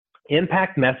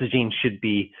Impact messaging should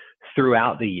be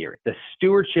throughout the year. The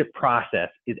stewardship process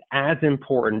is as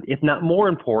important, if not more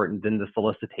important, than the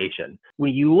solicitation.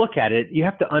 When you look at it, you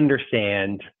have to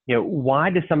understand, why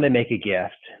does somebody make a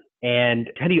gift, and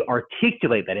how do you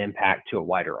articulate that impact to a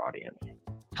wider audience?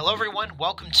 Hello, everyone.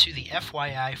 Welcome to the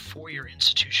FYI For Your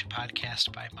Institution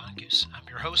podcast by Mongoose. I'm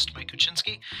your host, Mike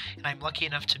Kuczynski, and I'm lucky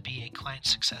enough to be a client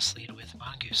success lead with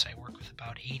Mongoose. I work with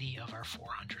about 80 of our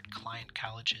 400 client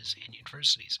colleges and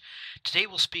universities. Today,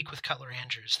 we'll speak with Cutler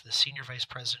Andrews, the Senior Vice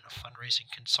President of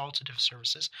Fundraising Consultative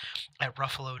Services at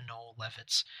Ruffalo Noel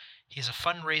Levitz. He is a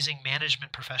fundraising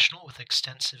management professional with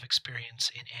extensive experience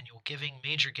in annual giving,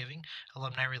 major giving,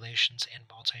 alumni relations, and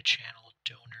multi-channel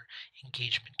donor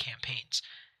engagement campaigns.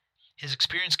 His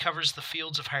experience covers the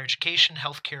fields of higher education,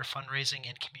 healthcare, fundraising,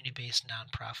 and community-based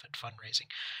nonprofit fundraising.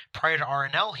 Prior to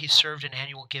RNL, he served in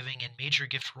annual giving and major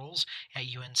gift roles at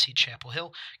UNC Chapel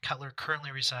Hill. Cutler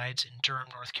currently resides in Durham,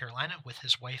 North Carolina, with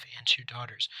his wife and 2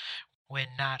 daughters. When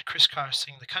not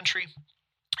crisscrossing the country,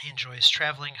 he enjoys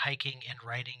traveling, hiking, and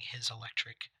riding his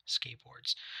electric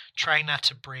skateboards, trying not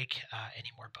to break any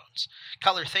more bones.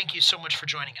 Cutler, thank you so much for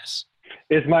joining us.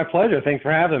 It's my pleasure. Thanks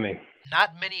for having me.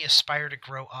 Not many aspire to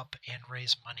grow up and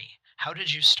raise money. How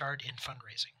did you start in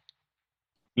fundraising?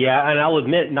 Yeah, and I'll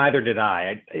admit, neither did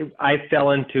I. I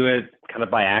fell into it kind of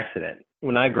by accident.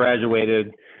 When I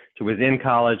graduated, was in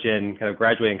college and kind of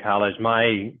graduating college,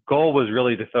 my goal was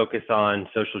really to focus on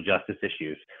social justice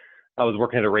issues. I was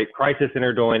working at a rape crisis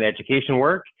center doing education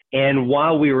work. And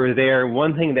while we were there,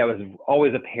 one thing that was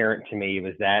always apparent to me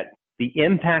was that the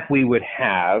impact we would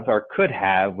have or could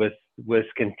have was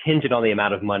contingent on the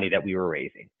amount of money that we were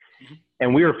raising. Mm-hmm.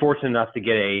 And we were fortunate enough to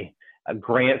get a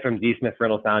grant from D. Smith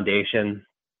Reynolds Foundation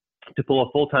to pull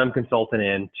a full-time consultant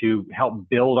in to help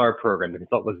build our program. The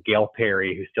consultant was Gail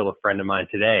Perry, who's still a friend of mine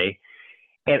today,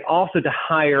 and also to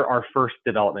hire our first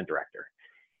development director.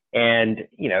 And,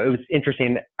 it was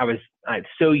interesting. I'm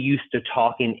so used to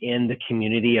talking in the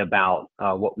community about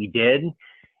what we did,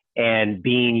 and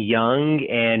being young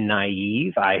and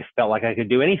naive, I felt like I could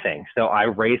do anything. So I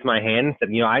raised my hand and said,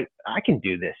 I can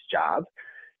do this job.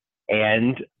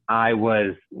 And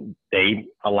they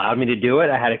allowed me to do it.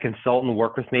 I had a consultant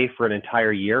work with me for an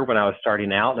entire year when I was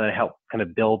starting out, and I helped kind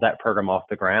of build that program off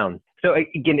the ground. So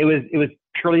again, it was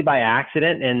purely by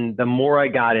accident. And the more I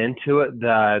got into it,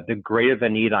 the greater the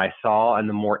need I saw and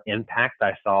the more impact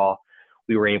I saw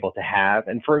we were able to have.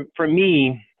 And for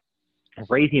me,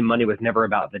 raising money was never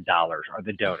about the dollars or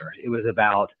the donors. It was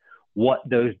about what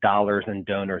those dollars and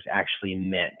donors actually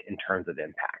meant in terms of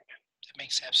impact. That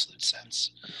makes absolute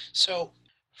sense. So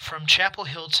from Chapel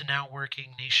Hill to now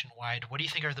working nationwide, what do you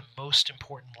think are the most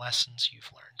important lessons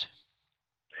you've learned?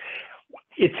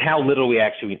 It's how little we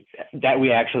actually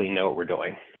know what we're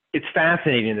doing. It's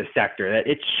fascinating in the sector that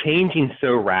it's changing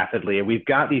so rapidly, and we've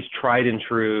got these tried and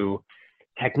true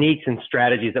techniques and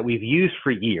strategies that we've used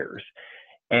for years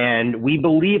and we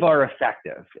believe are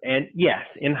effective. And yes,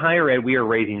 in higher ed, we are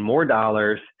raising more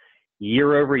dollars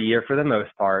year over year for the most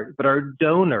part, but our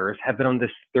donors have been on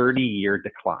this 30-year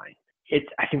decline.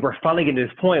 I think we're finally getting to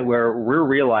this point where we're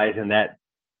realizing that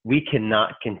we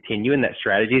cannot continue in that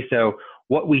strategy. So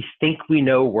what we think we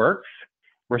know works,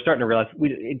 we're starting to realize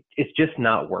it's just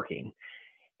not working.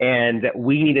 And that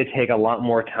we need to take a lot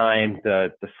more time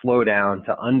to slow down,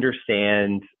 to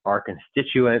understand our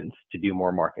constituents, to do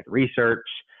more market research,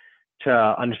 to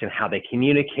understand how they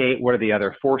communicate, what are the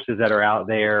other forces that are out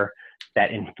there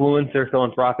that influence their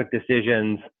philanthropic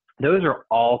decisions. Those are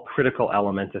all critical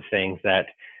elements of things that,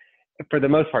 for the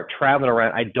most part, traveling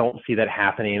around, I don't see that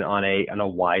happening on a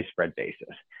widespread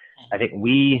basis. I think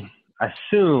we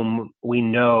assume we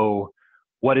know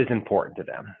what is important to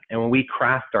them. And when we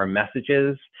craft our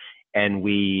messages and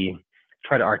we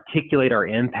try to articulate our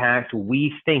impact,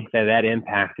 we think that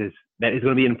impact is going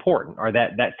to be important, or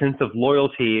that sense of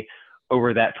loyalty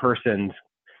over that person's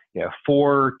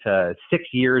 4 to 6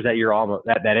 years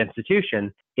at that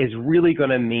institution is really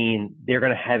going to mean they're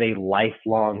going to have a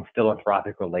lifelong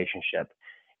philanthropic relationship.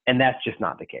 And that's just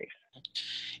not the case.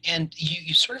 And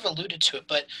you sort of alluded to it,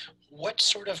 but what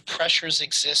sort of pressures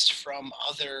exist from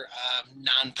other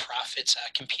nonprofits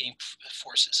competing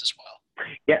forces as well?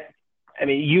 Yeah. I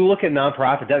mean, you look at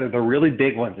nonprofits, the really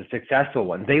big ones, the successful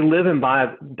ones, they live and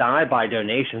die by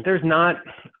donations. There's not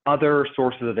other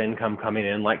sources of income coming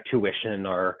in like tuition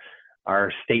or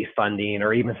state funding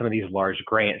or even some of these large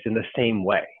grants in the same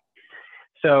way.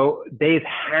 So they've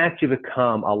had to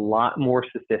become a lot more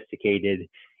sophisticated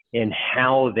in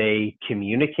how they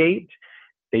communicate,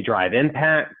 they drive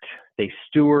impact, they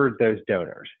steward those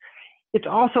donors. It's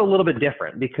also a little bit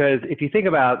different because if you think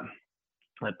about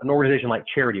an organization like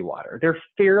Charity Water, they're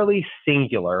fairly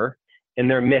singular in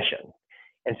their mission.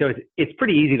 And so it's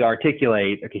pretty easy to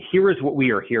articulate, okay, here is what we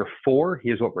are here for.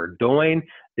 Here's what we're doing.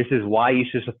 This is why you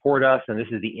should support us. And this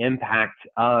is the impact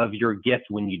of your gift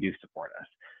when you do support us.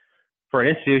 For an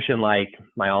institution like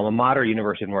my alma mater,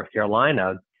 University of North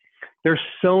Carolina, there's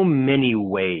so many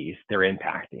ways they're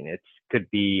impacting. It could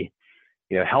be,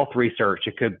 health research.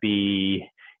 It could be,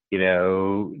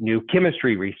 new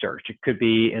chemistry research. It could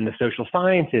be in the social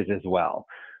sciences as well.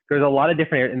 There's a lot of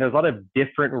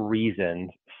different reasons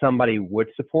somebody would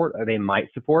support or they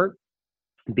might support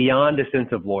beyond a sense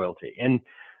of loyalty. And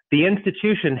the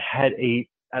institution had a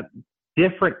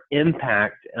different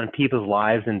impact on people's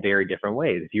lives in very different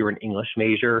ways. If you were an English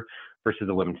major versus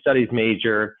a women's studies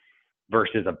major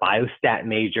versus a biostat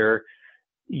major,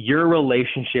 your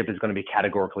relationship is going to be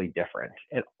categorically different.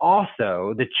 And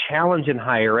also, the challenge in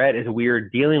higher ed is we are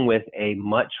dealing with a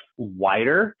much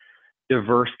wider,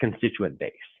 diverse constituent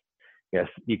base. Yes,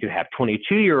 you could have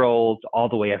 22-year-olds all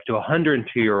the way up to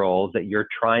 102-year-olds that you're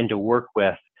trying to work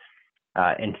with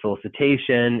in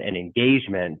solicitation and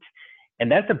engagement.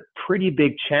 And that's a pretty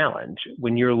big challenge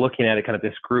when you're looking at kind of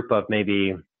this group of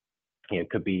maybe, it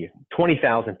could be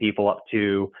 20,000 people up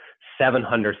to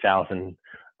 700,000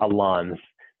 alums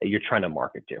that you're trying to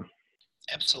market to.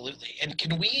 Absolutely. And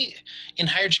can we, in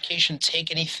higher education,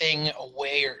 take anything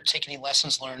away or take any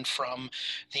lessons learned from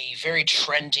the very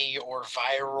trendy or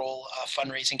viral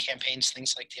fundraising campaigns,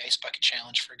 things like the Ice Bucket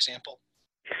Challenge, for example?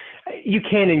 You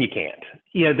can and you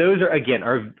can't. Those are, again,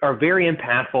 are very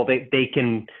impactful.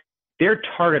 Their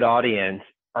target audience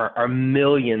are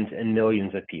millions and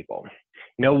millions of people.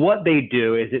 What they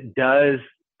do is it does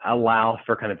allow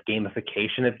for kind of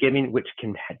gamification of giving, which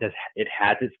it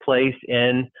has its place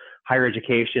in higher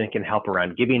education. It can help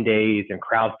around giving days and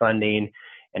crowdfunding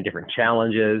and different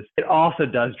challenges. It also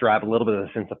does drive a little bit of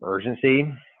a sense of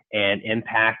urgency and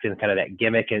impact and kind of that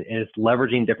gimmick, and it's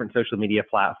leveraging different social media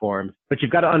platforms. But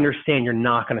you've got to understand you're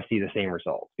not going to see the same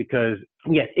results because,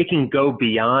 yes, it can go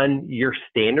beyond your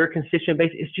standard constituent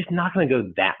base. It's just not going to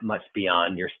go that much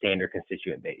beyond your standard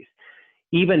constituent base.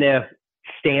 Even if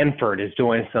Stanford is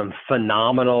doing some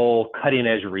phenomenal cutting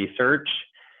edge research,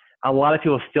 a lot of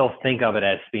people still think of it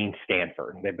as being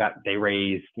Stanford. They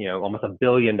raise, almost $1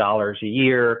 billion a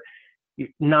year. You're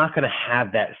not going to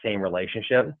have that same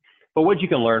relationship. But what you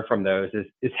can learn from those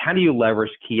is how do you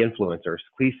leverage key influencers,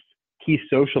 key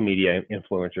social media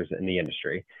influencers in the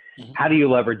industry? Mm-hmm. How do you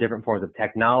leverage different forms of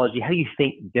technology? How do you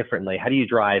think differently? How do you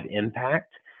drive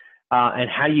impact? And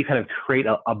how do you kind of create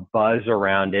a buzz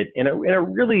around it in a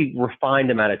really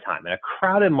refined amount of time? In a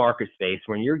crowded market space,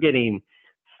 when you're getting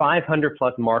 500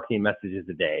 plus marketing messages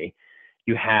a day,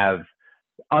 you have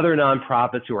other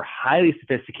nonprofits who are highly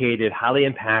sophisticated, highly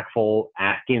impactful,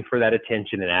 asking for that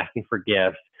attention and asking for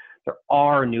gifts. There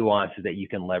are nuances that you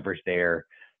can leverage there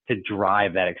to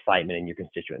drive that excitement in your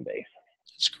constituent base.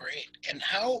 That's great. And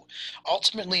how,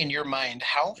 ultimately in your mind,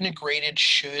 how integrated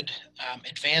should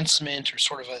advancement or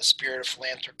sort of a spirit of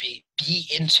philanthropy be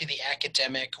into the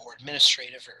academic or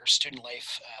administrative or student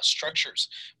life structures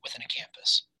within a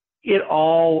campus? It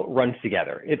all runs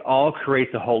together. It all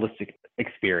creates a holistic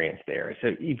experience there. So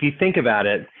if you think about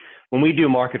it, when we do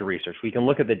market research, we can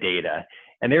look at the data,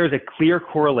 and there is a clear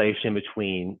correlation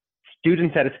between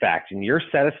student satisfaction, your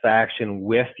satisfaction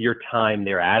with your time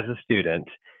there as a student,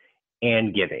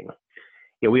 and giving.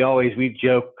 We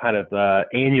joke kind of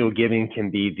annual giving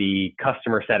can be the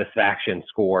customer satisfaction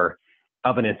score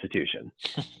of an institution.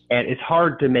 And it's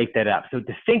hard to make that up. So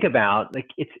to think about,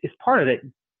 it's part of it.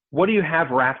 What do you have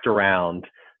wrapped around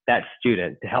that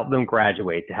student to help them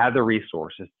graduate, to have the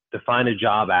resources, to find a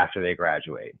job after they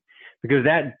graduate? Because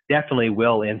that definitely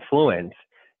will influence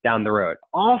down the road.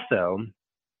 Also,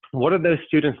 what are those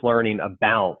students learning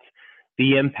about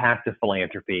the impact of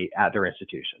philanthropy at their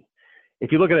institution?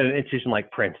 If you look at an institution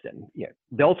like Princeton,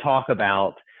 they'll talk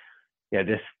about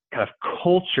this kind of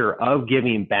culture of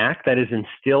giving back that is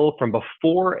instilled from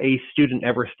before a student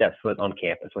ever steps foot on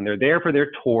campus. When they're there for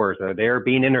their tours or they're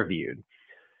being interviewed,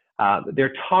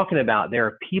 they're talking about there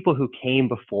are people who came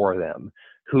before them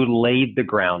who laid the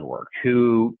groundwork,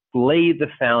 who laid the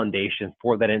foundation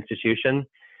for that institution.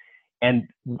 And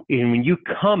when you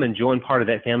come and join part of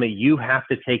that family, you have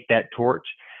to take that torch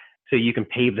so you can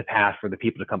pave the path for the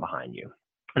people to come behind you.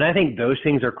 And I think those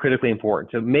things are critically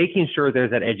important. So making sure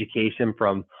there's that education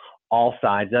from all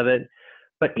sides of it.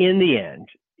 But in the end,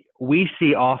 we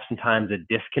see oftentimes a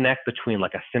disconnect between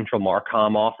like a central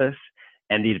Marcom office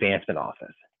and the advancement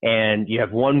office. And you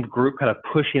have one group kind of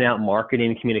pushing out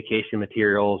marketing and communication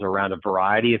materials around a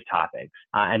variety of topics.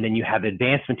 And then you have the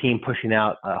advancement team pushing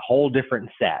out a whole different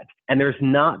set. And there's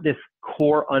not this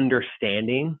core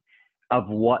understanding of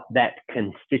what that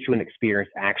constituent experience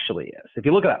actually is. If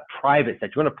you look at private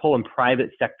sector, you want to pull in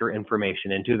private sector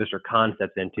information into this or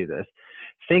concepts into this,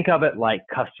 think of it like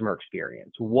customer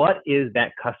experience. What is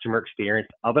that customer experience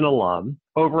of an alum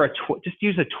over just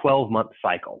use a 12-month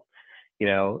cycle? You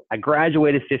know, I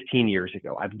graduated 15 years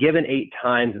ago. I've given 8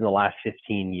 times in the last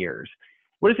 15 years.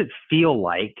 What does it feel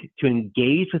like to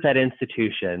engage with that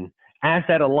institution as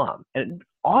that alum? And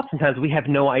oftentimes we have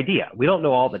no idea. We don't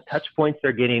know all the touch points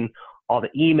they're getting, all the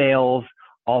emails,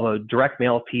 all the direct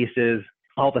mail pieces,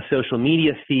 all the social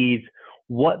media feeds,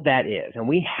 what that is. And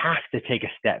we have to take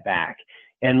a step back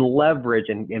and leverage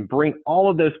and bring all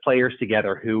of those players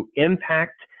together who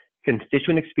impact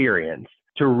constituent experience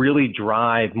to really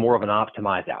drive more of an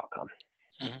optimized outcome.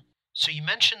 Mm-hmm. So you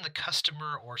mentioned the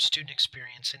customer or student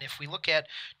experience, and if we look at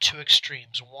 2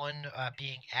 extremes, one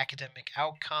being academic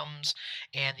outcomes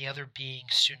and the other being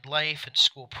student life and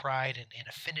school pride and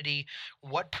affinity,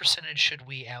 what percentage should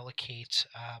we allocate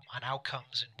on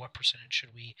outcomes, and what percentage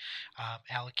should we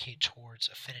allocate towards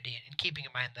affinity? And keeping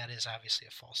in mind that is obviously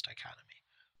a false dichotomy.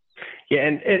 Yeah,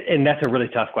 and that's a really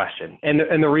tough question. And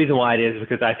the reason why it is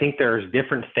because I think there's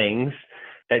different things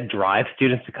that drive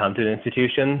students to come to an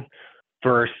institution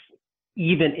versus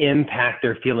even impact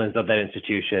their feelings of that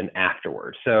institution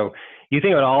afterwards. So you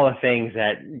think about all the things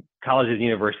that colleges and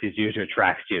universities do to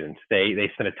attract students. They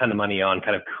spend a ton of money on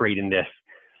kind of creating this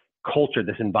culture,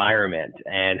 this environment,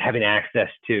 and having access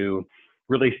to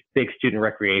really big student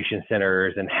recreation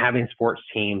centers and having sports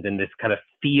teams and this kind of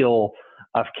feel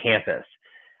of campus.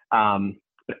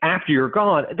 But after you're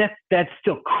gone, that's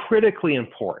still critically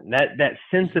important. That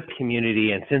sense of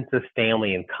community and sense of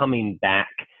family and coming back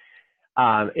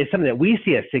is something that we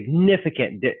see a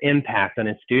significant impact on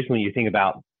institutions when you think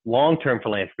about long-term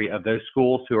philanthropy of those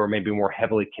schools who are maybe more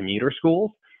heavily commuter schools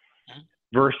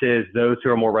versus those who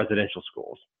are more residential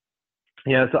schools.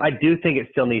 You know, so I do think it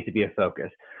still needs to be a focus.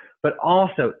 But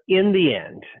also, in the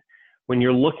end, when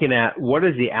you're looking at what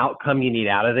is the outcome you need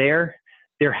out of there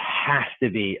has to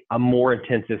be a more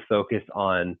intensive focus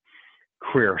on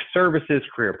career services,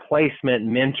 career placement,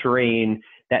 mentoring,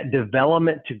 that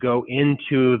development to go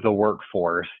into the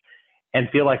workforce and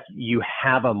feel like you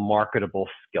have a marketable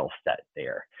skill set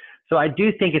there. So I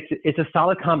do think it's a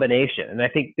solid combination. And I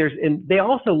think and they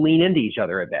also lean into each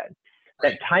other a bit.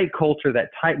 That tight culture, that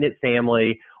tight-knit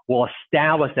family will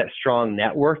establish that strong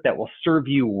network that will serve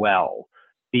you well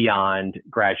beyond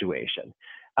graduation.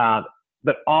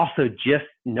 But also just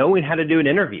knowing how to do an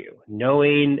interview,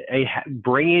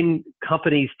 bringing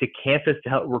companies to campus to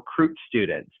help recruit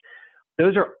students.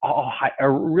 Those are all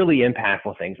are really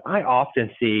impactful things. I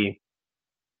often see,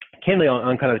 candidly,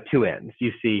 on kind of 2 ends.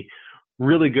 You see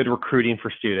really good recruiting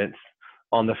for students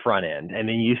on the front end, and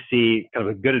then you see kind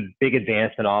of a good, big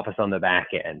advancement office on the back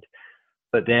end.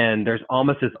 But then there's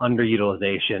almost this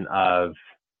underutilization of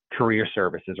career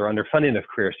services or underfunding of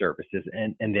career services,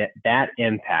 and that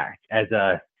impact as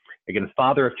again,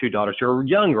 father of 2 daughters who are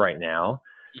young right now,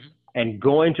 and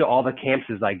going to all the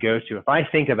campuses I go to, if I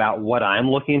think about what I'm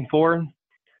looking for,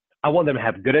 I want them to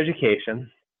have good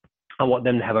education. I want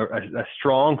them to have a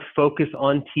strong focus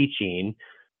on teaching,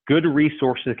 good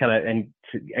resources and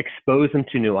to expose them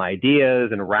to new ideas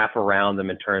and wrap around them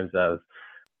in terms of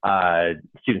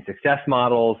student success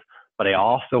models. But I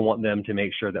also want them to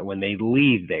make sure that when they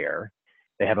leave there,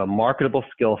 they have a marketable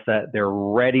skill set. They're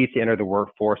ready to enter the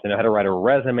workforce. They know how to write a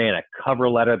resume and a cover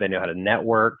letter. They know how to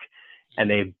network, and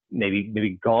they've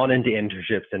maybe gone into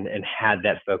internships and had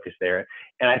that focus there.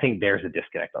 And I think there's a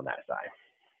disconnect on that side.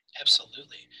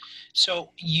 Absolutely.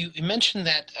 So you mentioned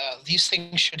that these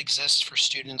things should exist for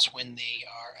students when they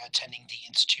are attending the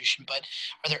institution, but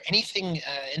are there anything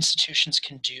institutions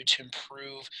can do to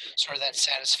improve sort of that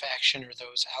satisfaction or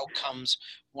those outcomes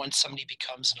once somebody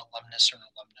becomes an alumnus or an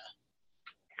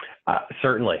alumna?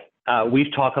 Certainly.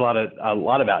 We've talked a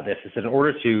lot about this, is that in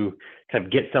order to kind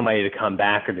of get somebody to come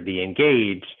back or to be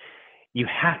engaged, you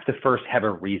have to first have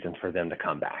a reason for them to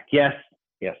come back. Yes,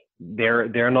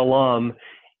 they're an alum,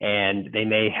 and they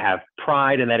may have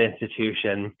pride in that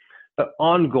institution, but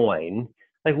ongoing,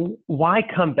 like, why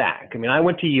come back? I mean, I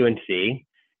went to UNC,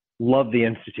 love the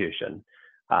institution,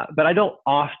 but I don't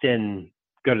often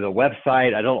go to the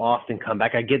website. I don't often come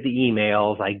back. I get the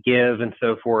emails, I give and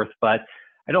so forth, but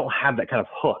I don't have that kind of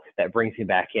hook that brings me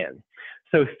back in.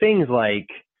 So things like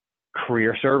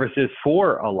career services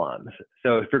for alums.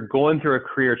 So if you're going through a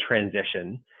career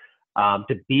transition,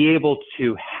 to be able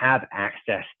to have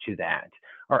access to that,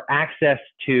 or access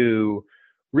to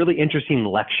really interesting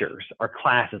lectures or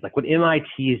classes, like what MIT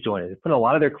is doing, is putting a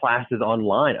lot of their classes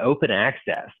online, open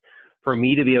access, for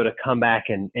me to be able to come back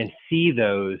and see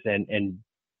those and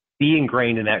be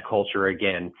ingrained in that culture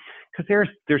again. because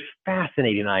there's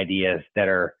fascinating ideas that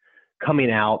are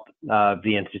coming out of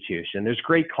the institution. There's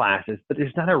great classes, but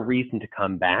there's not a reason to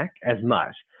come back as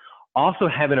much. Also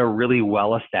having a really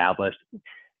well-established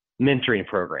mentoring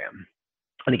program.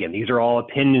 And again, these are all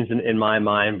opinions in my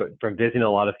mind, but from visiting a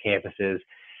lot of campuses,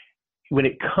 when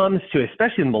it comes to,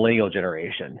 especially the millennial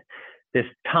generation, this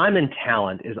time and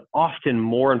talent is often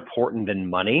more important than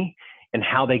money and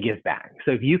how they give back.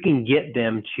 So if you can get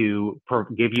them to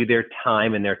give you their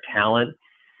time and their talent,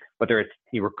 whether it's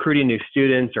recruiting new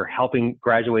students or helping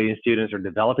graduating students or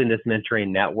developing this mentoring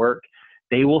network,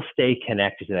 they will stay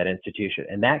connected to that institution.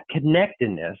 And that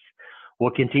connectedness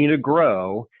will continue to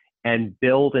grow and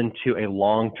build into a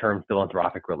long-term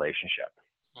philanthropic relationship.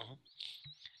 Mm-hmm.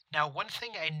 Now, one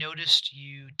thing I noticed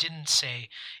you didn't say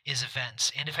is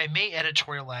events. And if I may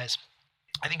editorialize,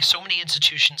 I think so many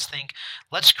institutions think,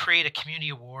 let's create a community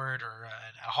award or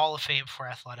a Hall of Fame for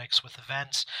athletics with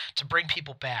events to bring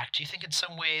people back. Do you think in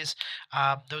some ways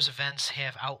those events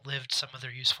have outlived some of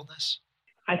their usefulness?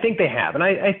 I think they have. And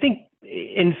I think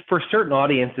for certain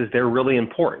audiences, they're really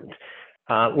important.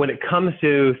 When it comes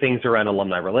to things around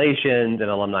alumni relations and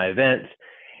alumni events,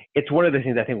 it's one of the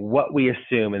things I think what we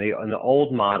assume in the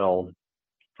old model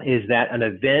is that an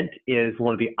event is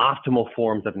one of the optimal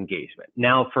forms of engagement.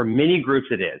 Now, for many groups,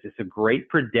 it is. It's a great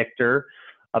predictor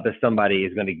of if somebody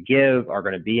is going to give or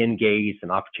going to be engaged, an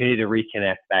opportunity to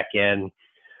reconnect back in.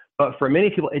 But for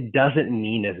many people, it doesn't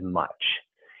mean as much.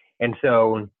 And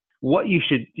so what you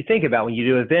should think about when you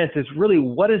do events is really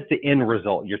what is the end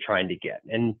result you're trying to get.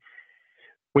 And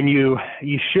when you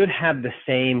should have the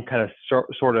same kind of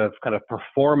sort of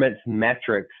performance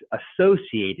metrics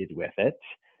associated with it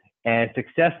and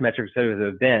success metrics of the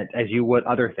event as you would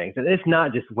other things. And it's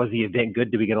not just, was the event good?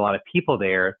 Did we get a lot of people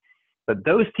there? But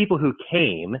those people who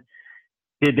came,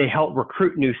 did they help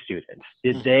recruit new students?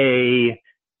 Did they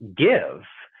give?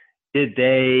 Did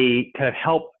they kind of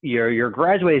help your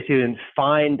graduating students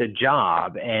find a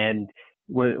job? And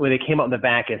when they came out in the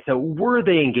back end, so were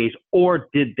they engaged or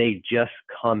did they just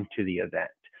come to the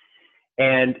event?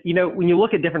 And, when you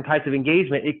look at different types of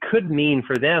engagement, it could mean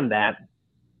for them that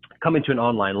coming to an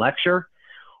online lecture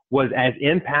was as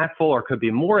impactful or could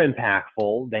be more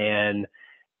impactful than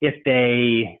if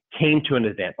they came to an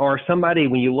event. Or somebody,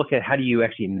 when you look at how do you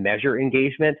actually measure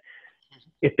engagement,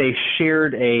 if they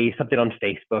shared something on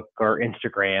Facebook or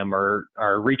Instagram or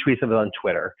retweet something on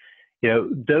Twitter,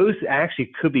 those actually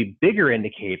could be bigger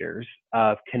indicators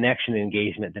of connection and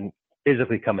engagement than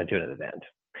physically coming to an event.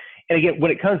 And again, when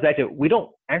it comes back to it, we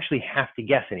don't actually have to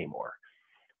guess anymore.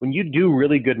 When you do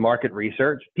really good market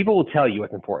research, people will tell you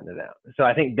what's important to them. So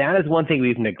I think that is one thing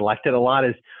we've neglected a lot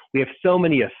is we have so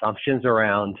many assumptions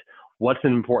around what's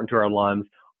important to our alums.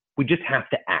 We just have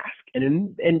to ask.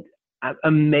 And I'm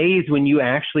amazed when you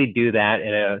actually do that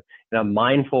in a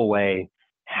mindful way,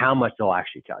 how much they'll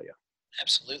actually tell you.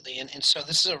 Absolutely. And so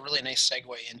this is a really nice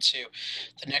segue into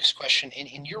the next question.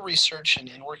 In your research and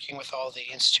in working with all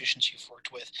the institutions you've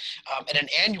worked with, at an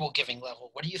annual giving level,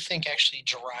 what do you think actually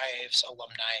drives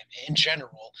alumni in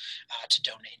general to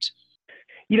donate?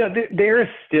 There is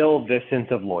still this sense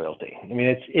of loyalty. I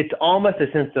mean, it's almost a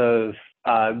sense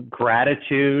of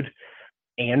gratitude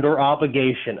and or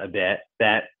obligation a bit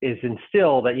that is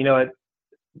instilled that,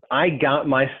 I got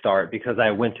my start because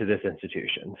I went to this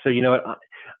institution. So,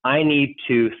 I need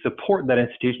to support that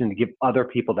institution to give other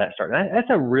people that start. And that's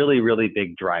a really, really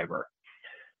big driver.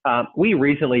 We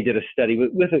recently did a study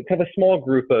with a kind of a small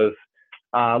group of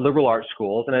liberal arts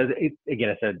schools. And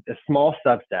again, it's a small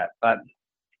subset, but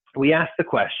we asked the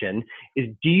question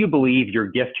do you believe your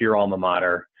gift to your alma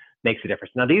mater makes a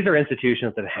difference? Now, these are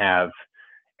institutions that have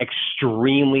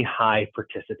extremely high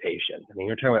participation. I mean,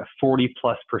 you're talking about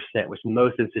 40+%, which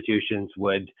most institutions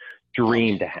would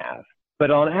dream to have. But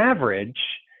on average,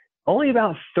 only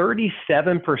about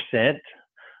 37%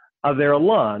 of their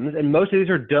alums, and most of these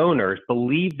are donors,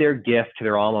 believe their gift to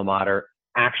their alma mater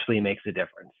actually makes a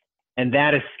difference. And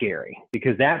that is scary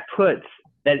because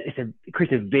it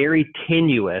creates a very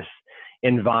tenuous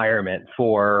environment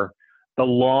for the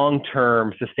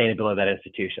long-term sustainability of that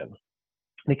institution.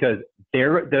 Because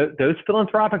those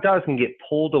philanthropic dollars can get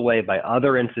pulled away by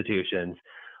other institutions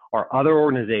or other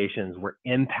organizations where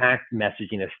impact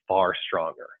messaging is far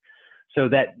stronger. So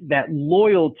that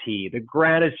loyalty, the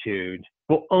gratitude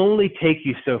will only take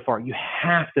you so far. You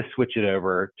have to switch it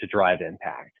over to drive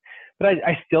impact. But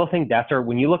I still think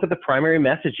when you look at the primary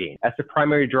messaging, that's the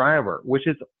primary driver, which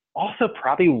is also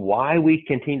probably why we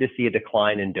continue to see a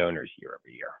decline in donors year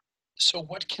over year. So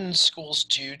what can schools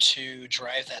do to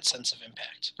drive that sense of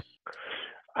impact?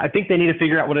 I think they need to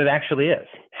figure out what it actually is.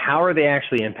 How are they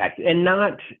actually impacted? And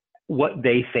not what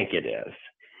they think it is.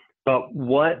 but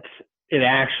what it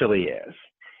actually is.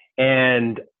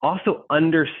 And also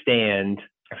understand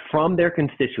from their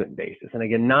constituent basis. And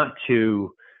again, not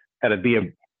to kind of be a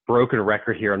broken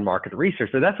record here on market research,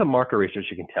 but that's what market research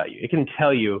can tell you. It can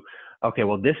tell you, okay,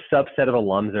 well, this subset of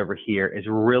alums over here is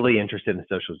really interested in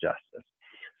social justice.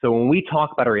 So when we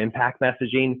talk about our impact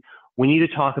messaging, we need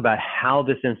to talk about how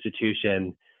this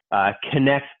institution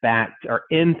connects back or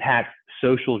impacts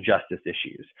social justice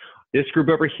issues. This group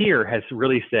over here has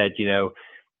really said,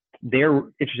 they're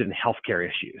interested in healthcare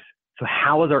issues. So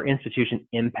how is our institution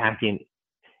impacting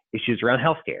issues around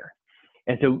healthcare?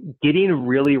 And so getting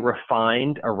really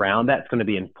refined around that's going to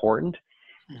be important.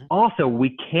 Mm-hmm. Also,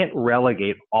 we can't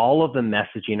relegate all of the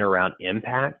messaging around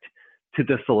impact to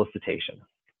the solicitation.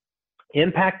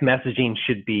 Impact messaging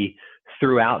should be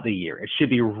throughout the year. It should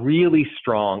be really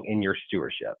strong in your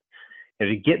stewardship. And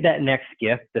to get that next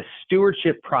gift, the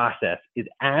stewardship process is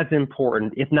as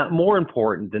important, if not more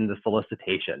important, than the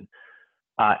solicitation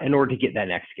in order to get that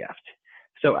next gift.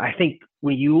 So I think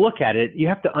when you look at it, you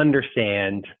have to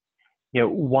understand,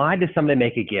 why does somebody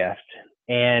make a gift,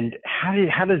 and how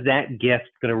does that gift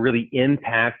going to really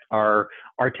impact how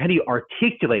do you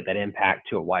articulate that impact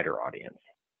to a wider audience?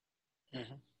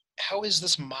 Mm-hmm. How is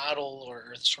this model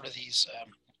or sort of these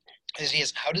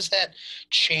ideas, how does that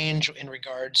change in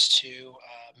regards to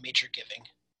major giving?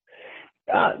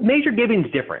 Major giving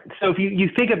is different. So if you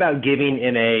think about giving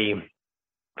in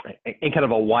kind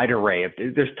of a wide array of,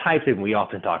 there's types that we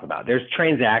often talk about. There's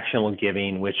transactional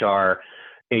giving, which are,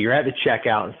 you're at the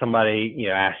checkout and somebody,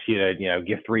 asks you to,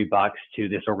 give $3 to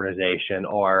this organization,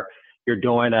 or you're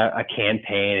doing a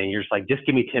campaign and you're just like, just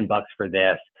give me $10 for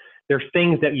this. There's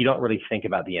things that you don't really think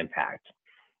about the impact.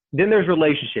 Then there's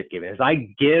relationship giving. As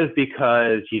I give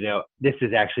because, this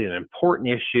is actually an important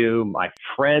issue. My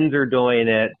friends are doing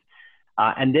it.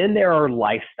 And then there are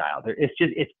lifestyle.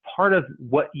 It's part of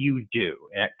what you do.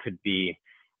 And it could be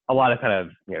a lot of kind of,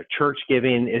 church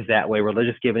giving is that way.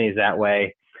 Religious giving is that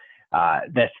way.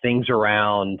 That's things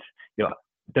around,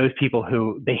 those people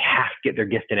who they have to get their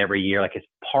gift in every year. Like it's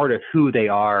part of who they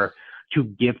are to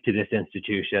give to this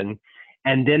institution.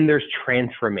 And then there's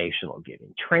transformational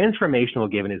giving.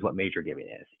 Transformational giving is what major giving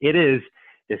is. It is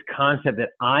this concept that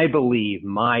I believe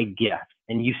my gift,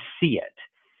 and you see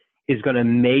it, is going to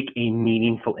make a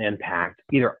meaningful impact,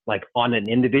 either like on an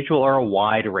individual or a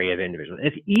wide array of individuals.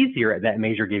 It's easier at that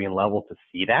major giving level to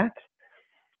see that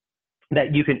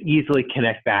you can easily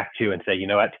connect back to and say, you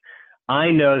know what, I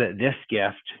know that this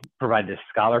gift provided a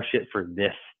scholarship for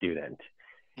this student.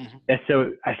 Mm-hmm. And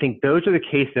so I think those are the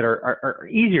cases that are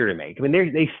easier to make. I mean,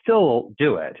 they still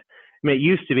do it. I mean, it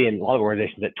used to be in a lot of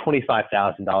organizations that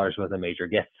 $25,000 was a major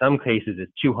gift. Some cases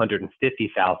it's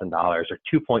 $250,000 or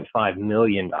 $2.5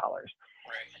 million. Right.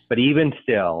 But even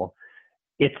still,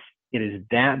 it is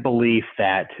that belief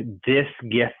that this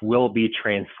gift will be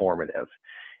transformative.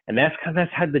 And that's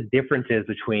how the difference is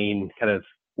between kind of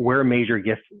where major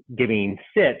gift giving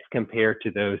sits compared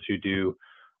to those who do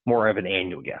more of an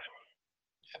annual gift.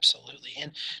 Absolutely.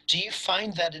 And do you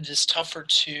find that it is tougher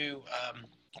to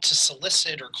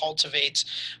solicit or cultivate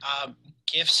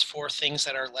gifts for things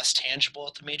that are less tangible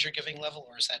at the major giving level,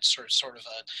 or is that sort of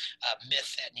a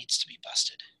myth that needs to be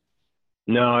busted?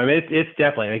 No, I mean, it's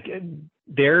definitely,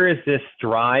 there is this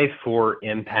drive for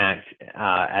impact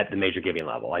at the major giving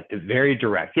level, like the very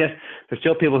direct. Yes, there's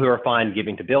still people who are fine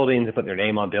giving to buildings and put their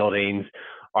name on buildings,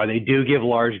 or they do give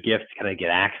large gifts to kind of get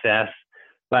access.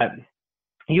 But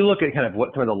you look at kind of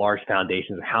what some of the large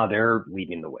foundations, how they're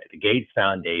leading the way. The Gates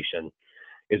Foundation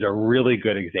is a really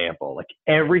good example. Like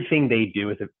everything they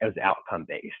do is outcome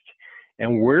based.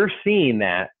 And we're seeing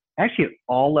that actually at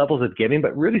all levels of giving,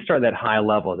 but really start at that high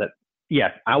level that,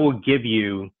 yes, I will give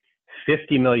you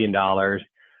 $50 million,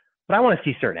 but I want to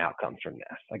see certain outcomes from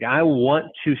this. Like I want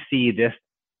to see this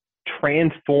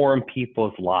transform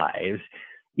people's lives,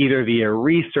 either via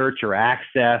research or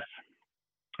access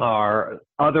or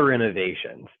other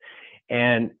innovations.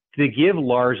 And to give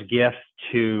large gifts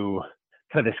to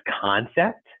kind of this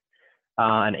concept,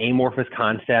 an amorphous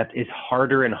concept, is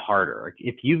harder and harder.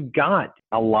 If you've got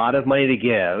a lot of money to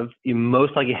give, you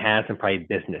most likely have some probably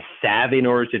business savvy in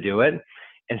order to do it.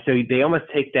 And so they almost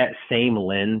take that same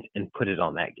lens and put it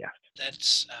on that gift.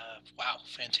 That's, wow,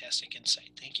 fantastic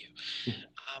insight. Thank you.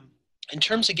 In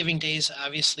terms of giving days,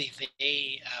 obviously,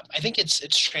 I think it's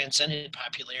transcended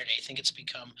popularity. I think it's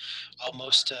become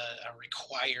almost a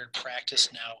required practice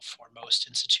now for most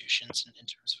institutions in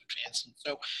terms of advancement.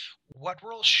 So what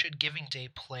role should Giving Day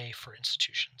play for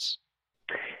institutions?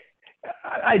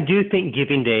 I do think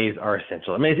giving days are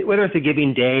essential. I mean, whether it's a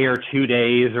giving day or 2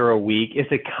 days or a week,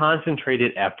 it's a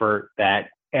concentrated effort that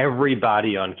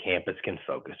everybody on campus can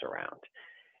focus around.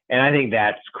 And I think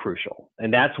that's crucial.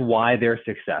 And that's why they're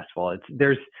successful.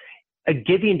 There's a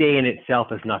giving day in itself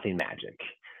is nothing magic.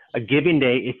 A giving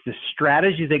day, it's the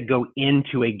strategies that go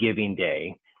into a giving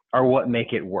day are what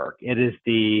make it work. It is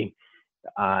the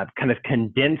kind of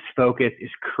condensed focus, is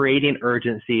creating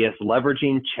urgency, is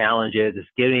leveraging challenges, is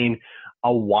getting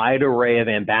a wide array of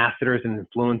ambassadors and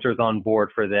influencers on board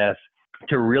for this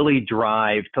to really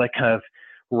drive, to like kind of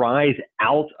rise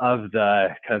out of the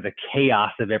kind of the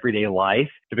chaos of everyday life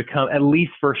to become, at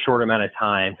least for a short amount of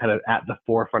time, kind of at the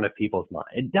forefront of people's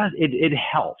mind. It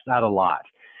helps out a lot.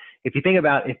 If you think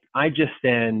about, if I just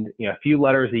send, a few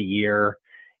letters a year,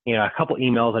 a couple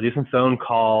emails, I do some phone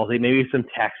calls, maybe some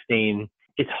texting,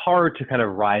 it's hard to kind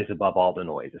of rise above all the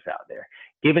noise that's out there.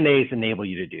 Given days enable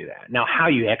you to do that. Now, how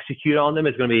you execute on them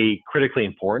is going to be critically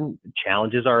important.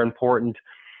 Challenges are important.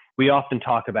 We often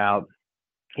talk about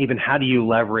even how do you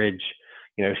leverage,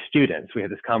 students. We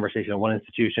had this conversation at one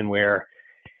institution where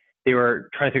they were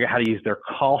trying to figure out how to use their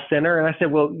call center. And I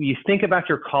said, well, you think about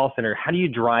your call center, how do you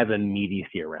drive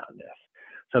immediacy around this?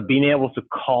 So being able to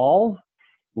call,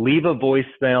 leave a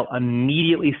voicemail,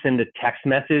 immediately send a text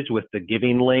message with the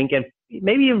giving link, and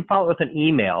maybe even follow it with an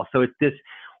email. So it's this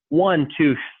 1,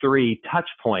 2, 3 touch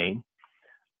point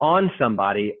on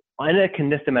somebody in a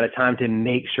condensed amount of time to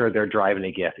make sure they're driving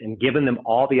a gift and giving them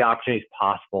all the opportunities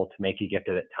possible to make a gift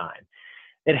at that time.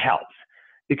 It helps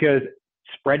because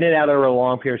spreading it out over a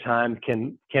long period of time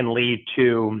can lead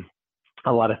to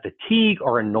a lot of fatigue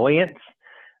or annoyance,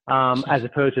 as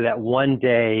opposed to that one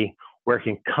day where it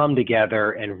can come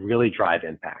together and really drive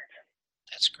impact.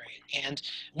 That's great. And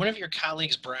one of your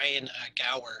colleagues, Brian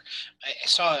Gower, I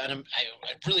saw, and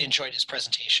I really enjoyed his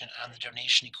presentation on the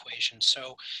donation equation.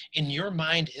 So in your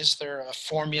mind, is there a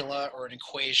formula or an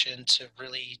equation to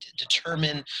really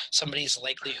determine somebody's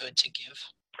likelihood to give?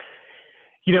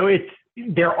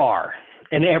 There are,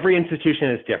 and every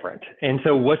institution is different. And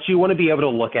so what you want to be able to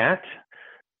look at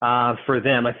for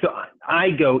them, so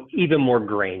I go even more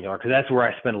granular because that's where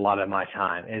I spend a lot of my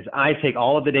time, is I take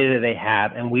all of the data they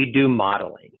have and we do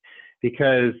modeling,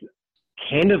 because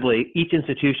candidly, each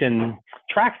institution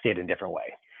tracks data in different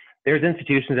ways. There's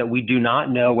institutions that we do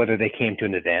not know whether they came to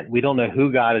an event. We don't know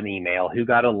who got an email, who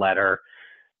got a letter,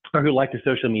 or who liked a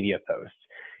social media post.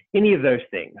 Any of those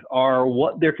things are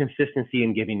what their consistency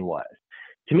in giving was.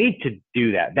 To me, to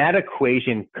do that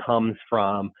equation comes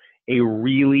from a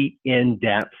really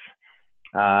in-depth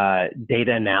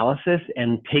data analysis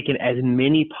and taking as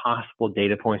many possible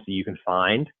data points that you can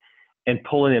find and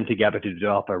pulling them together to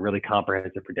develop a really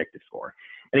comprehensive predictive score.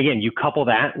 And again, you couple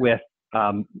that with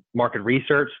market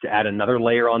research to add another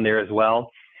layer on there as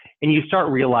well. And you start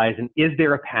realizing, is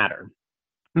there a pattern?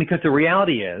 Because the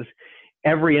reality is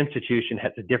every institution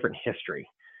has a different history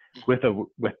with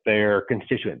their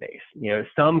constituent base.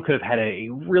 Some could have had a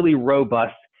really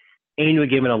robust annually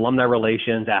given alumni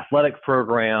relations athletic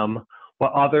program,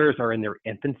 while others are in their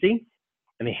infancy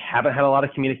and they haven't had a lot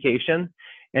of communication.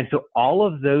 And so all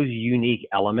of those unique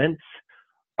elements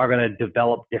are going to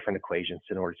develop different equations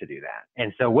in order to do that.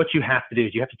 And so what you have to do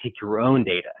is you have to take your own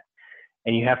data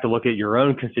and you have to look at your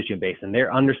own constituent base and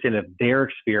their understanding of their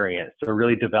experience to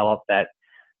really develop that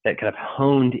kind of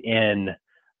honed in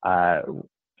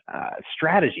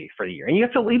strategy for the year. And you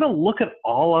have to even look at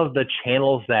all of the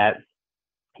channels that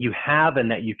you have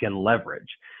and that you can leverage.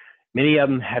 Many of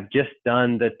them have just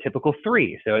done the typical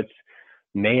 3. So it's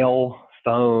mail,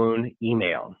 phone,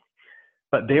 email.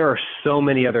 But there are so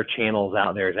many other channels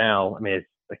out there now. I mean, it's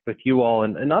like with you all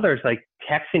and others, like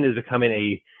texting is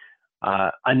becoming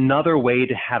another way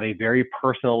to have a very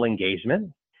personal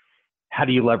engagement. How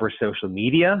do you leverage social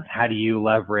media? How do you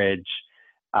leverage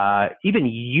even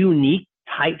unique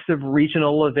types of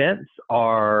regional events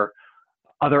or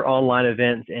other online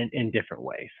events in different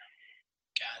ways?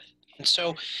 Got it. And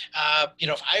so,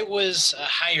 if I was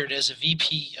hired as a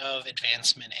VP of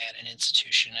advancement at an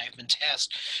institution, I've been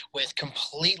tasked with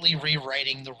completely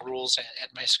rewriting the rules at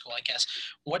my school, I guess.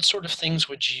 What sort of things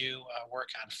would you work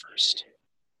on first?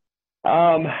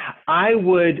 I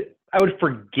would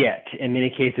forget in many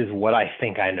cases what I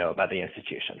think I know about the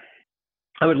institution.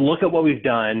 I would look at what we've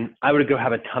done. I would go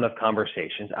have a ton of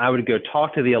conversations. I would go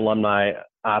talk to the alumni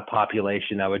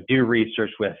population. I would do research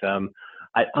with them.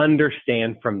 I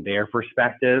understand from their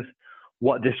perspective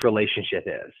what this relationship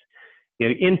is.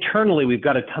 Internally, we've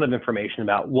got a ton of information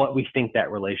about what we think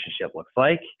that relationship looks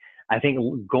like. I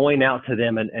think going out to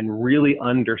them and really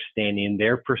understanding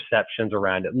their perceptions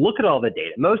around it. Look at all the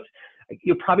data.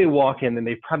 You'll probably walk in and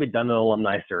they've probably done an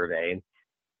alumni survey.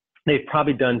 They've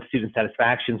probably done student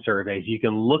satisfaction surveys. You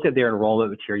can look at their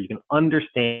enrollment material. You can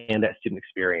understand that student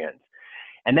experience.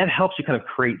 And that helps you kind of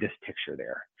create this picture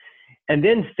there. And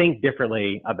then think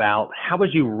differently about how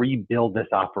would you rebuild this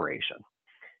operation?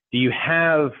 Do you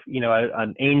have,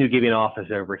 an annual giving office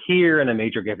over here and a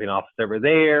major giving office over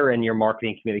there, and your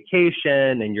marketing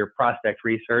communication and your prospect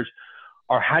research?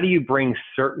 Or how do you bring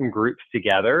certain groups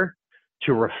together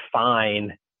to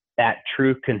refine that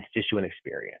true constituent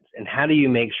experience? And how do you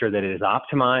make sure that it is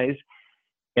optimized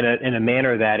in a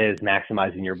manner that is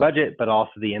maximizing your budget, but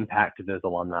also the impact of those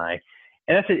alumni?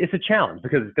 And it's a challenge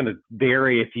because it's going to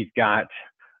vary if you've got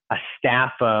a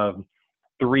staff of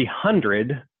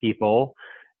 300 people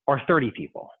or 30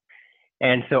 people.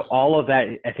 And so all of that,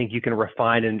 I think you can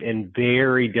refine in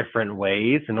very different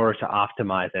ways in order to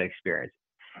optimize that experience.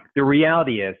 The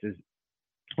reality is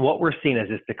what we're seeing as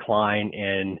this decline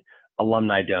in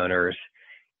alumni donors,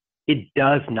 it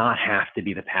does not have to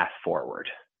be the path forward.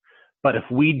 But if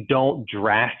we don't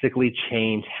drastically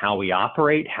change how we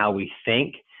operate, how we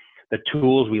think, the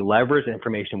tools we leverage, the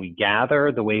information we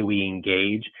gather, the way we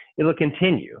engage, it'll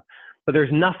continue. But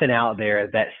there's nothing out there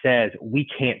that says we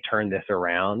can't turn this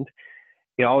around.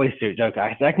 You always do joke,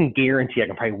 I can guarantee I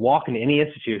can probably walk into any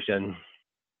institution,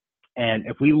 and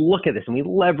if we look at this and we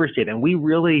leverage it and we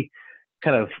really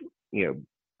kind of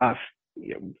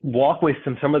walk with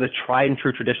some of the tried and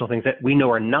true traditional things that we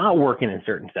know are not working in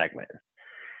certain segments,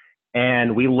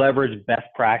 and we leverage best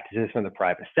practices from the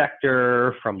private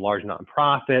sector, from large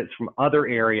nonprofits, from other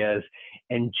areas,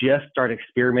 and just start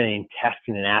experimenting,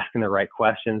 testing, and asking the right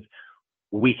questions,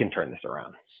 we can turn this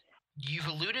around. You've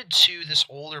alluded to this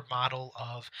older model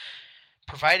of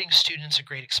providing students a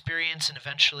great experience and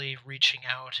eventually reaching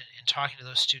out and talking to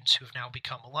those students who have now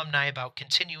become alumni about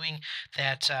continuing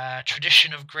that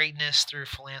tradition of greatness through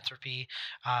philanthropy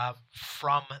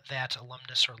from that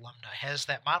alumnus or alumna. Has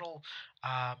that model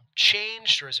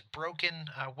changed, or is it broken?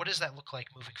 What does that look like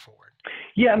moving forward?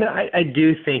 Yeah, I mean, I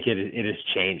do think it is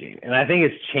changing. And I think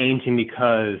it's changing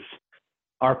because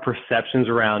our perceptions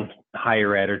around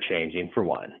higher ed are changing, for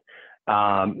one.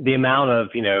 The amount of,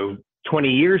 20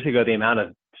 years ago, the amount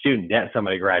of student debt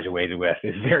somebody graduated with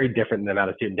is very different than the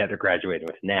amount of student debt they're graduating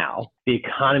with now. The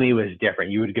economy was different.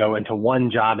 You would go into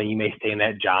one job and you may stay in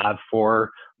that job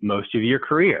for most of your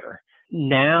career.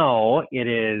 Now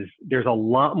there's a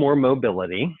lot more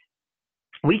mobility.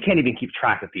 We can't even keep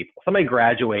track of people. Somebody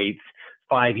graduates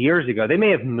 5 years ago, they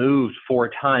may have moved 4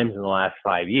 times in the last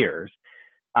 5 years.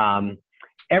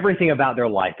 Everything about their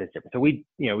life is different. So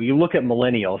you look at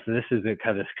millennials, so this is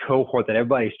kind of this cohort that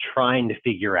everybody's trying to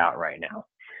figure out right now.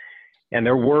 And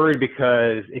they're worried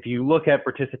because if you look at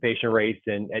participation rates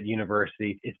at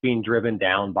universities, it's being driven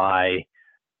down by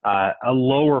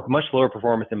much lower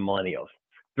performance in millennials.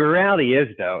 The reality is,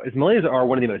 though, is millennials are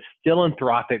one of the most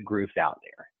philanthropic groups out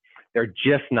there. They're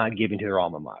just not giving to their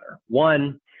alma mater.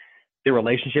 One, their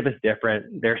relationship is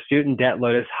different. Their student debt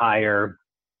load is higher.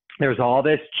 There's all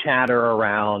this chatter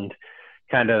around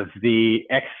kind of the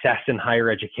excess in higher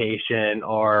education,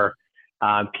 or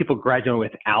people graduating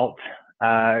without,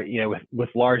 with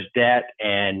large debt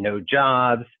and no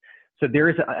jobs. So there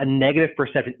is a negative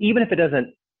perception, even if it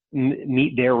doesn't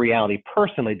meet their reality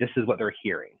personally. This is what they're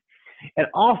hearing. And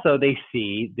also they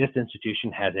see this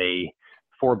institution has a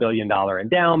 $4 billion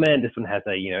endowment. This one has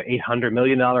a $800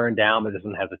 million endowment. This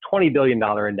one has a $20 billion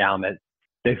endowment.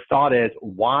 The thought is,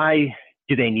 why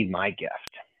do they need my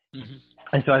gift? Mm-hmm.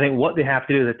 And so I think what they have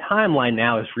to do as a timeline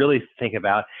now is really think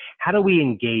about how do we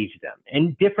engage them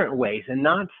in different ways, and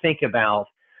not think about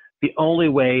the only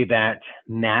way that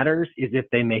matters is if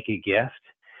they make a gift.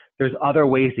 There's other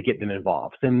ways to get them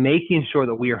involved. So making sure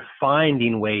that we are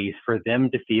finding ways for them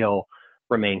to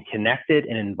remain connected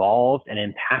and involved and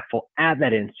impactful at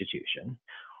that institution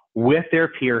with their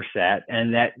peer set,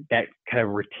 and that kind of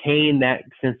retain that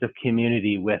sense of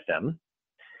community with them.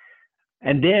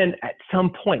 And then at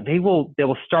some point they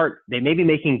may be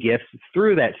making gifts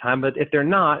through that time, but if they're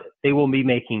not, they will be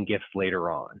making gifts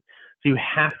later on. So you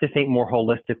have to think more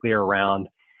holistically around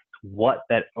what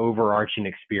that overarching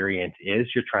experience is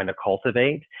you're trying to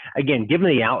cultivate. Again, given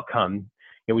the outcome,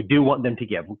 we do want them to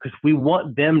give, because we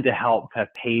want them to help kind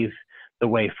of pave the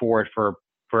way forward for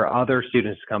other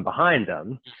students to come behind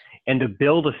them, and to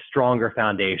build a stronger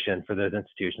foundation for those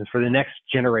institutions for the next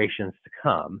generations to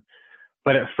come.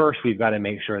 But at first, we've got to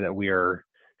make sure that we are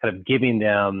kind of keeping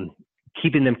them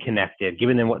connected,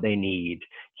 giving them what they need,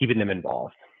 keeping them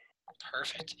involved.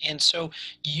 Perfect. And so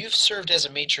you've served as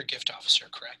a major gift officer,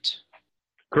 correct?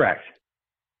 Correct.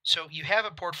 So you have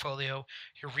a portfolio,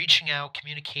 you're reaching out,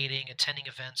 communicating, attending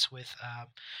events with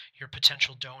your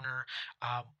potential donor.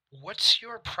 What's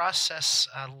your process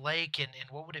like, and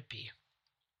what would it be?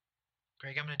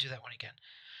 Greg, I'm going to do that one again.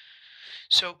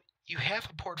 So you have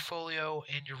a portfolio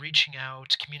and you're reaching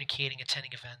out, communicating,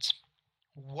 attending events.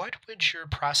 What would your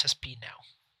process be now?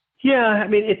 Yeah, I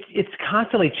mean, it's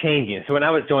constantly changing. So when I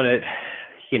was doing it,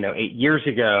 8 years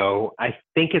ago, I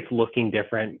think it's looking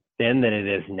different then than it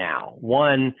is now.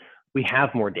 One, we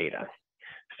have more data.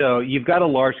 So you've got a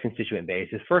large constituent base.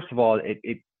 First of all,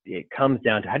 it comes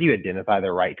down to how do you identify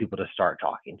the right people to start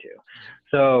talking to.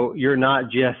 So you're not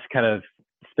just kind of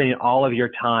spending all of your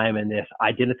time in this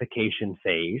identification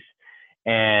phase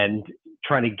and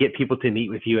trying to get people to meet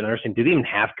with you and understand, do they even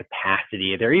have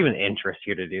capacity? Is there even interest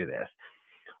here to do this?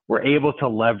 We're able to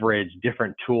leverage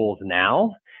different tools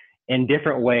now in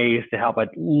different ways to help us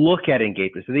look at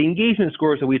engagement. So the engagement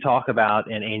scores that we talk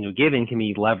about in annual giving can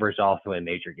be leveraged also in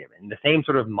major giving, the same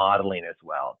sort of modeling as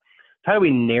well. So how do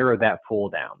we narrow that pool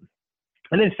down?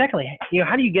 And then secondly,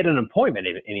 how do you get an appointment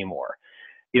anymore?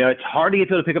 It's hard to get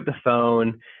people to pick up the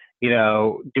phone.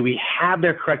 Do we have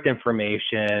their correct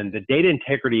information? The data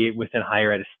integrity within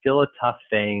higher ed is still a tough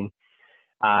thing.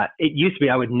 It used to be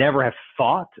I would never have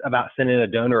thought about sending a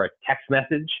donor a text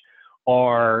message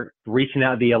or reaching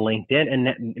out via LinkedIn. And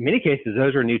in many cases,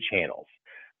 those are new channels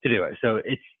to do it. So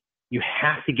you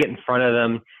have to get in front of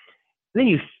them.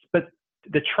 But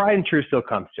the tried and true still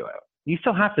comes to it. You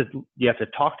have to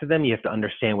talk to them. You have to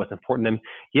understand what's important to them.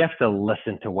 You have to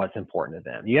listen to what's important to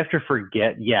them. You have to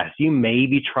forget, yes, you may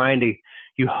be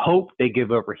you hope they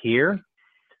give over here,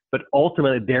 but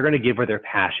ultimately they're going to give where their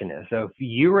passion is. So if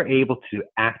you are able to do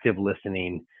active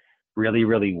listening really,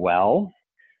 really well,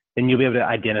 then you'll be able to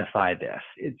identify this.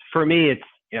 For me,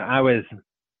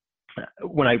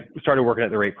 when I started working at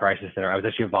the Rape Crisis Center, I was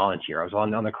actually a volunteer. I was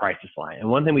on the crisis line. And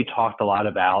one thing we talked a lot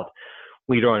about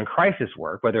when you're doing crisis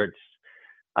work, whether it's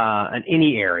in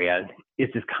any area, is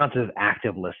this concept of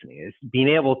active listening. Is being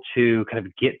able to kind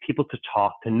of get people to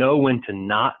talk, to know when to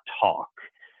not talk,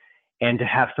 and to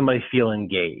have somebody feel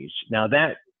engaged. Now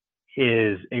that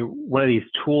is one of these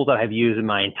tools that I've used in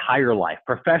my entire life,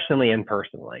 professionally and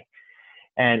personally.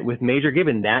 And with major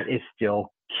giving, that is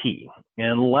still key. And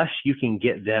unless you can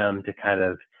get them to kind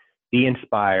of be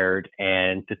inspired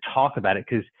and to talk about it,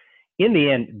 because in the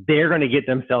end, they're going to get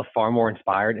themselves far more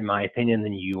inspired, in my opinion,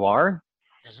 than you are.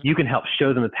 You can help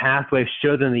show them the pathway,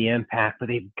 show them the impact, but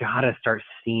they've got to start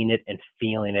seeing it and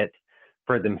feeling it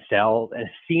for themselves and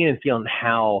seeing and feeling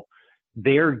how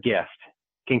their gift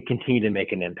can continue to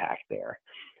make an impact there.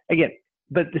 Again,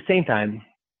 but at the same time,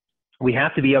 we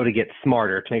have to be able to get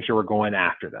smarter to make sure we're going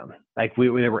after them. Like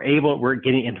we're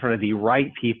getting in front of the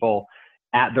right people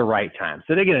at the right time.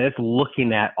 So again, it's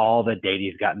looking at all the data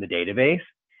you've got in the database,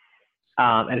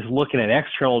 and it's looking at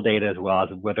external data as well, as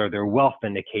whether they're wealth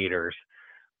indicators.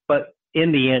 But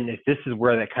in the end, this is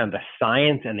where that kind of the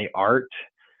science and the art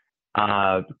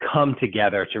come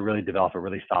together to really develop a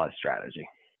really solid strategy.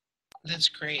 That's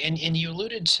great. And you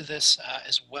alluded to this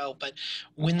as well, but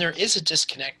when there is a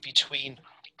disconnect between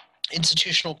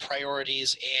institutional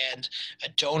priorities and a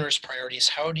donor's priorities,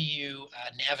 how do you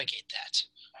navigate that?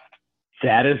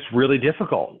 That is really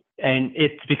difficult. And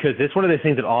it's because it's one of those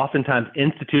things that oftentimes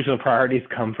institutional priorities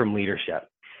come from leadership.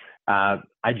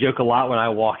 I joke a lot when I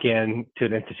walk in to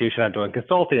an institution I'm doing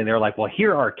consulting, and they're like, well,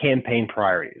 here are campaign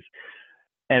priorities.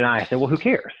 And I say, well, who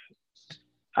cares?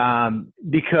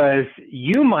 Because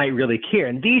you might really care.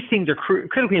 And these things are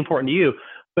critically important to you,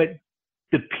 but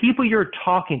the people you're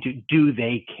talking to, do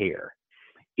they care?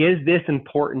 Is this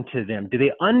important to them? Do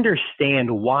they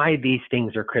understand why these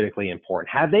things are critically important?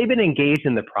 Have they been engaged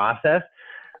in the process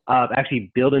of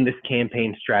actually building this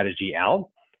campaign strategy out?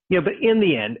 But in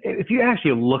the end, if you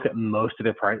actually look at most of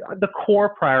the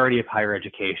core priority of higher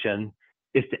education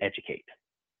is to educate.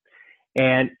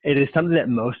 And it is something that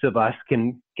most of us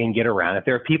can get around. If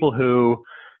there are people who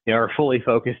are fully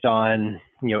focused on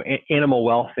animal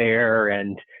welfare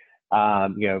and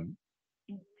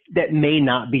that may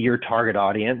not be your target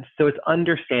audience. So it's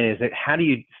understanding is that how do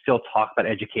you still talk about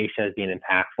education as being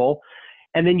impactful?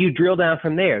 And then you drill down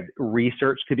from there.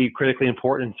 Research could be critically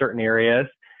important in certain areas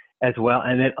as well.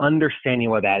 And then understanding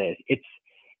what that is.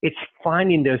 It's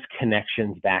finding those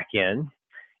connections back in.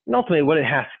 And ultimately what it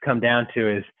has to come down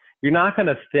to is you're not going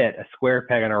to fit a square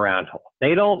peg in a round hole.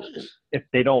 If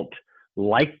they don't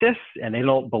like this and they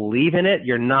don't believe in it,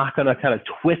 you're not going to kind of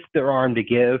twist their arm to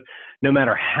give, no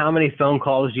matter how many phone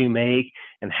calls you make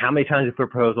and how many times you put a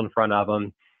proposal in front of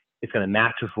them. It's going to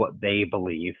match with what they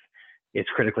believe is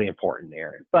critically important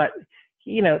there. But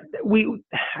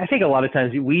I think a lot of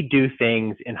times we do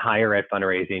things in higher ed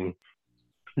fundraising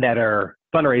that are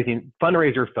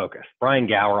fundraiser focused. Brian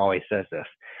Gower always says this.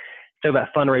 So about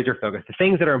fundraiser focus, the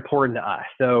things that are important to us.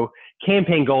 So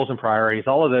campaign goals and priorities,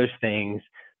 all of those things,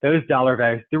 those dollar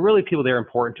values, they're really people that are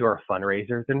important to our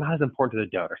fundraisers. They're not as important to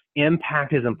the donors.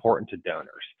 Impact is important to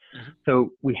donors. Mhm.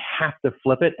 So we have to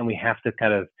flip it, and we have to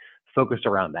kind of focus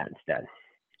around that instead.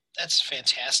 That's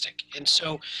fantastic. And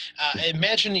so,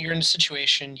 imagine you're in a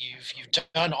situation you've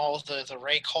done all of the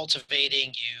right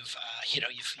cultivating. You've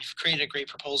created a great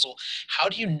proposal. How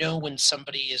do you know when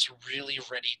somebody is really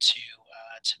ready to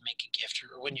make a gift,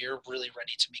 or when you're really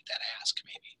ready to make that ask?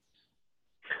 Maybe.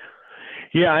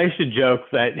 Yeah, I used to joke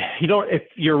that if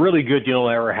you're really good, you don't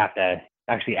ever have to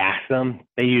actually ask them.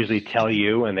 They usually tell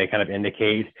you, and they kind of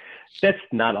indicate. That's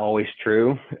not always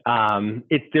true.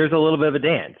 There's a little bit of a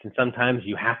dance, and sometimes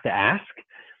you have to ask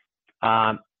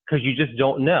because you just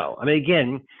don't know. I mean,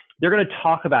 again, they're going to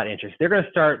talk about interest.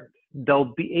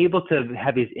 They'll be able to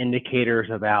have these indicators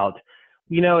about,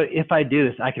 if I do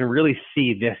this, I can really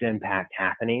see this impact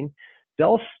happening.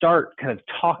 They'll start kind of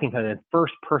talking kind of in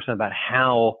first person about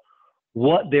how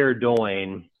what they're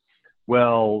doing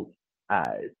will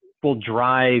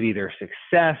drive either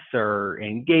success or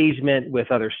engagement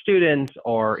with other students,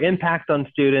 or impact on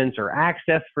students, or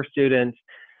access for students,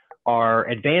 or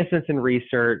advancements in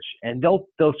research. And they'll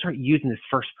start using this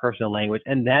first person language,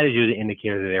 and that is usually an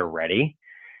indicator that they're ready,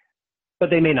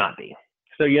 but they may not be.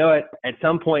 So at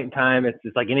some point in time, it's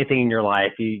like anything in your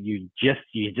life, you just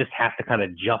have to kind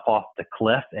of jump off the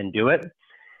cliff and do it,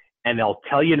 and they'll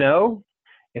tell you no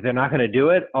if they're not going to do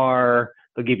it, or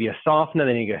they'll give you a soft no,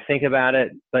 then you got to think about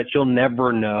it, but you'll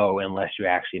never know unless you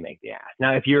actually make the ask.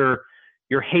 Now, if you're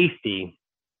hasty,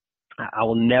 I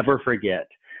will never forget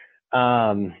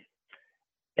a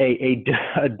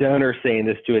donor saying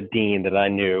this to a dean that I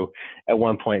knew at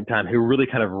one point in time, who really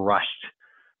kind of rushed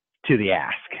to the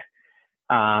ask.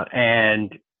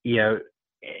 And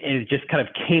it just kind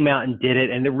of came out and did it,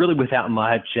 and really without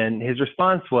much. And his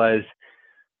response was,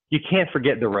 "You can't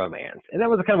forget the romance." And that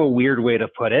was kind of a weird way to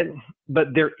put it,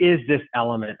 but there is this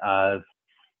element of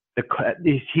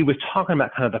he was talking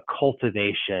about kind of the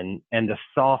cultivation and the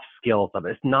soft skills of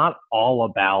it. It's not all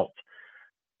about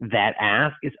that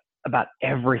ask. It's about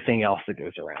everything else that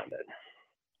goes around it.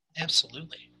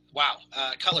 Absolutely. Wow.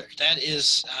 Color, that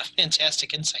is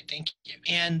fantastic insight. Thank you.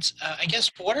 And I guess,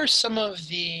 what are some of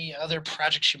the other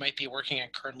projects you might be working on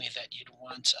currently that you'd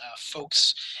want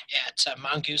folks at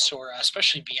Mongoose, or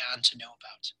especially beyond, to know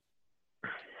about?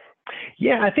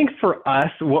 Yeah, I think for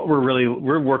us, what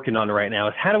we're working on right now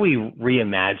is how do we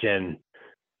reimagine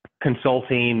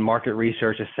consulting, market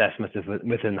research, assessments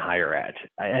within higher ed.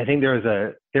 I think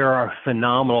there are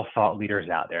phenomenal thought leaders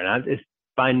out there, and it's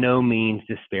by no means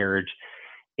disparage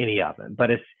any of them,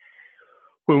 but it's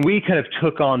when we kind of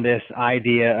took on this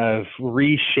idea of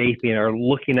reshaping or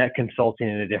looking at consulting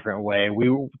in a different way, we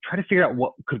try to figure out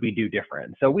what could we do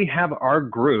different. So we have our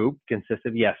group consists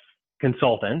of, yes,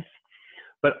 consultants,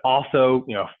 but also,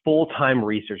 full-time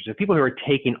researchers, so people who are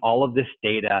taking all of this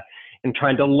data and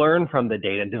trying to learn from the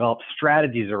data and develop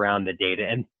strategies around the data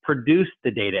and produce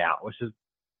the data out, which is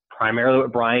primarily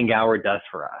what Brian Gower does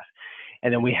for us.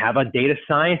 And then we have a data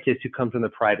scientist who comes from the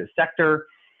private sector,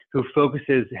 who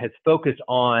has focused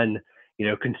on,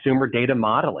 consumer data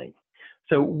modeling.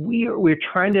 So we're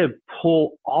trying to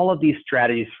pull all of these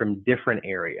strategies from different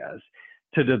areas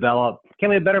to develop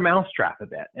kind of a better mousetrap a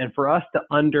bit, and for us to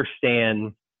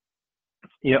understand,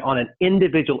 on an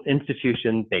individual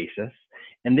institution basis,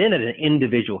 and then at an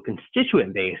individual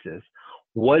constituent basis,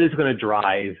 what is going to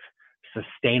drive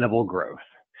sustainable growth.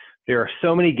 There are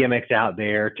so many gimmicks out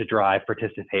there to drive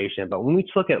participation, but when we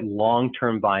look at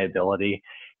long-term viability,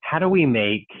 how do we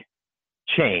make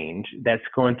change that's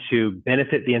going to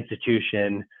benefit the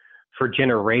institution for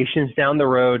generations down the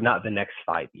road, not the next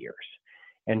 5 years?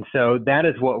 And so that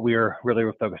is what we're really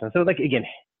focused on. So again,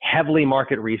 heavily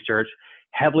market research,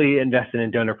 heavily invested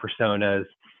in donor personas,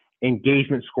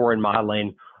 engagement score and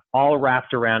modeling, all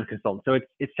wrapped around consultants. So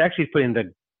it's actually putting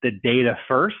the data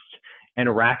first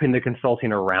and wrapping the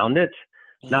consulting around it,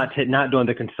 not doing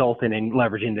the consulting and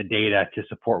leveraging the data to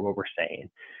support what we're saying.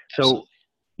 Absolutely. So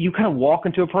you kind of walk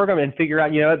into a program and figure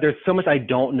out, there's so much I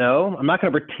don't know. I'm not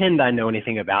going to pretend I know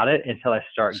anything about it until I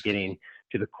start getting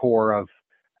to the core of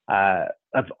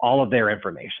all of their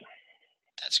information.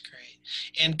 That's great.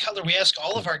 And Cutler, we ask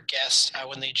all of our guests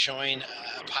when they join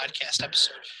a podcast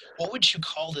episode, what would you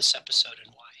call this episode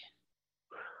and why?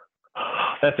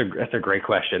 That's a great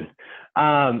question.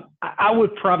 I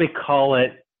would probably call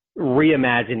it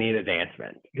reimagining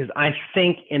advancement, because I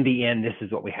think in the end, this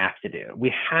is what we have to do.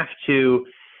 We have to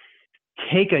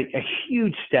take a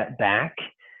huge step back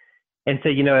and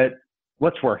say,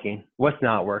 what's working, what's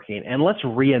not working, and let's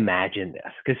reimagine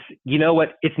this, because you know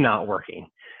what, it's not working.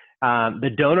 The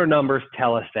donor numbers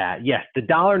tell us that. Yes, the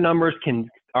dollar numbers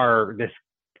are this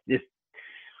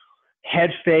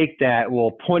head fake that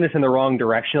will point us in the wrong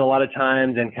direction a lot of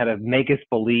times and kind of make us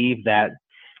believe that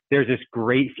there's this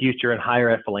great future in higher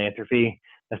ed philanthropy.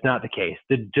 That's not the case.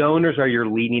 The donors are your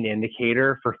leading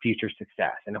indicator for future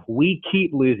success. And if we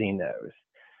keep losing those,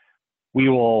 we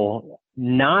will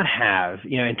not have,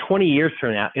 in 20 years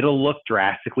from now, it'll look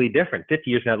drastically different. 50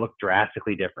 years from now, it'll look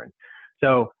drastically different.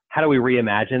 So how do we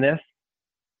reimagine this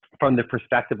from the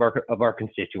perspective of our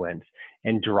constituents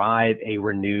and drive a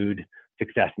renewed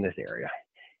success in this area?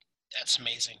 That's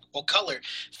amazing. Well, Cutler,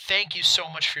 thank you so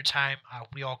much for your time.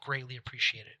 We all greatly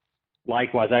appreciate it.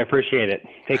 Likewise, I appreciate it.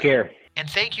 Take care. And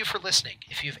thank you for listening.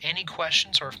 If you have any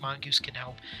questions or if Mongoose can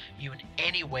help you in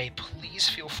any way, please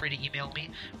feel free to email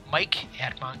me,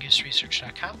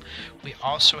 mike@mongooseresearch.com. We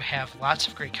also have lots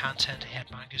of great content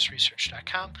at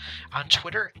mongooseresearch.com, on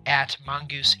Twitter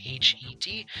 @mongooshed,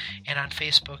 and on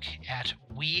Facebook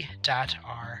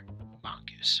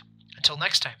 @we.rmongoose. Until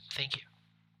next time, thank you.